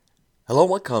Hello,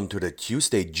 welcome to the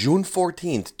Tuesday, June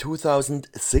 14th,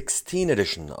 2016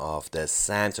 edition of the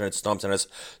SANS Internet Storm Center's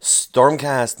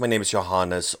StormCast. My name is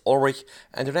Johannes Ulrich,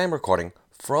 and today I'm recording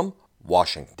from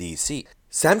Washington, D.C.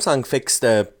 Samsung fixed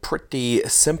a pretty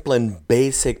simple and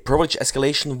basic privilege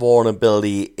escalation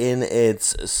vulnerability in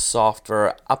its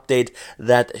software update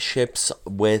that ships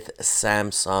with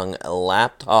Samsung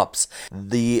laptops.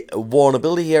 The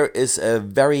vulnerability here is a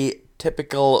very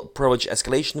typical privilege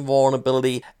escalation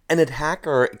vulnerability. An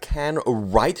attacker can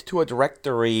write to a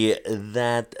directory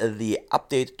that the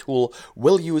update tool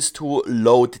will use to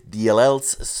load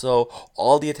DLLs. So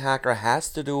all the attacker has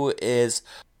to do is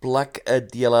plug a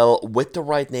DLL with the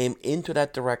right name into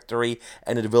that directory,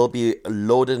 and it will be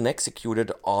loaded and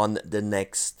executed on the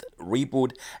next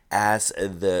reboot as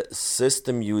the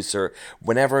system user.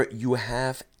 Whenever you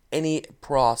have any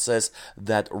process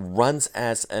that runs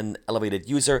as an elevated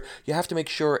user, you have to make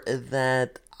sure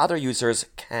that other users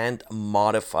can't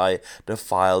modify the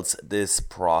files this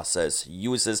process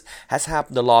uses. Has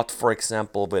happened a lot, for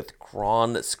example, with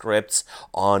cron scripts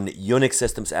on Unix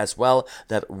systems as well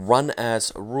that run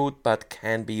as root but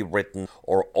can be written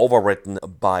or overwritten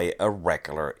by a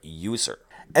regular user.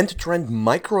 And Trend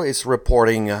Micro is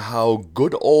reporting how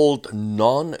good old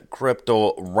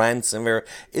non-crypto ransomware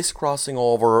is crossing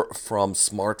over from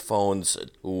smartphones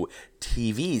to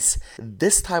TVs.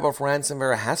 This type of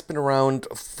ransomware has been around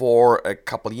for a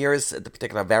couple years. The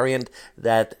particular variant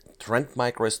that Trend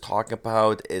Micro is talking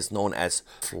about is known as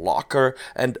Flocker,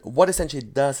 and what essentially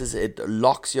does is it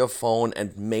locks your phone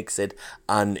and makes it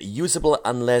unusable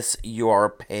unless you are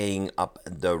paying up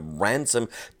the ransom.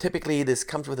 Typically, this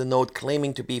comes with a note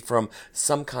claiming to be from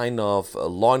some kind of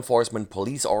law enforcement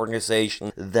police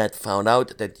organization that found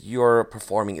out that you're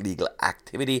performing illegal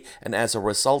activity and as a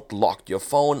result locked your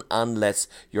phone unless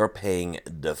you're paying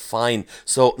the fine.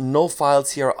 So no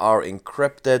files here are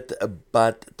encrypted,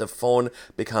 but the phone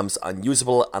becomes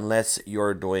unusable unless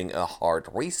you're doing a hard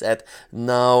reset.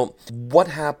 Now, what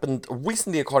happened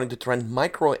recently, according to Trend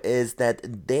Micro, is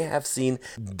that they have seen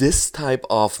this type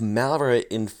of malware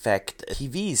infect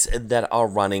TVs that are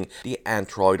running the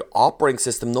Android operating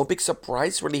system. No big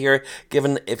surprise really here,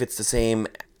 given if it's the same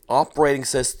operating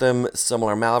system,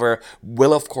 similar malware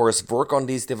will of course work on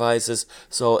these devices.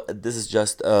 So this is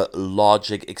just a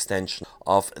logic extension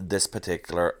of this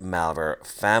particular malware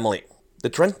family. The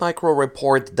Trend Micro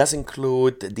report does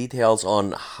include details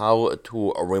on how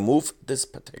to remove this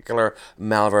particular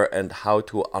malware and how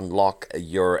to unlock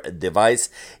your device.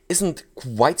 Isn't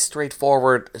quite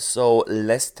straightforward, so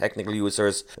less technical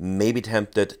users may be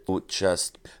tempted to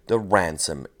just the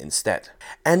ransom instead.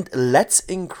 And Let's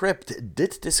Encrypt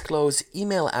did disclose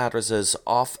email addresses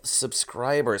of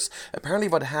subscribers. Apparently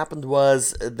what happened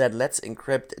was that Let's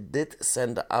Encrypt did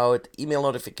send out email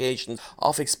notifications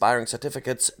of expiring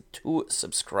certificates to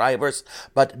subscribers,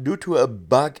 but due to a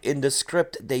bug in the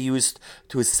script they used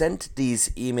to send these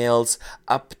emails,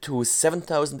 up to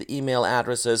 7,000 email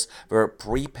addresses were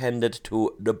prepended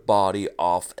to the body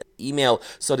of email.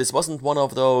 So this wasn't one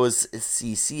of those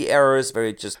CC errors where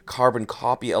it just carbon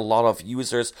copy a lot of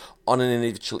users on an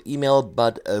individual email,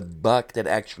 but a bug that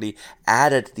actually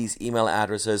added these email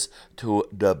addresses to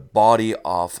the body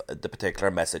of the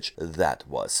particular message that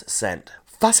was sent.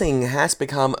 Fuzzing has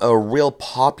become a real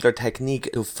popular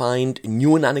technique to find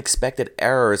new and unexpected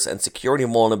errors and security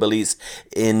vulnerabilities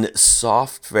in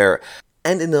software.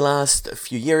 And in the last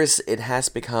few years, it has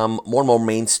become more and more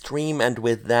mainstream, and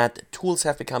with that, tools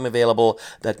have become available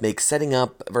that make setting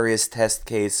up various test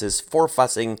cases for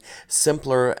fuzzing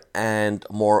simpler and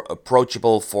more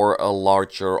approachable for a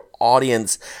larger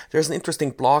audience. There's an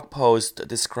interesting blog post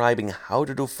describing how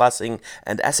to do fuzzing,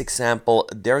 and as example,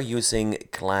 they're using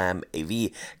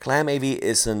ClamAV. ClamAV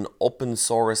is an open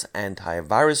source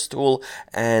antivirus tool,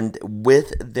 and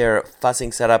with their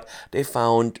fuzzing setup, they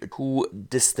found two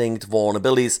distinct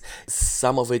vulnerabilities,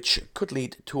 some of which could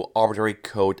lead to arbitrary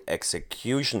code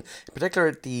execution. In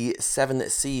particular, the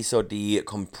 7C, so the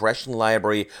compression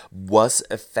library, was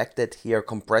affected here.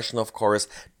 Compression, of course,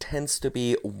 tends to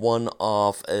be one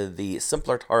of the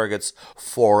simpler targets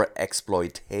for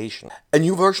exploitation. A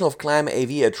new version of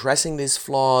ClamAV addressing these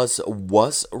flaws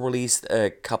was released a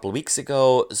couple weeks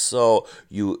ago, so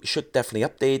you should definitely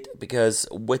update, because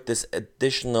with this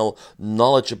additional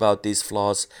knowledge about these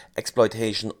flaws,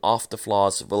 exploitation of the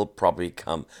flaws will probably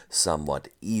become somewhat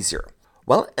easier.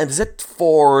 Well, and that's it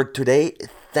for today.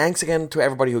 Thanks again to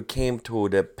everybody who came to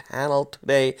the panel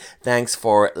today. Thanks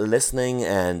for listening,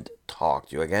 and talk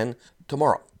to you again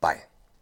tomorrow. Bye.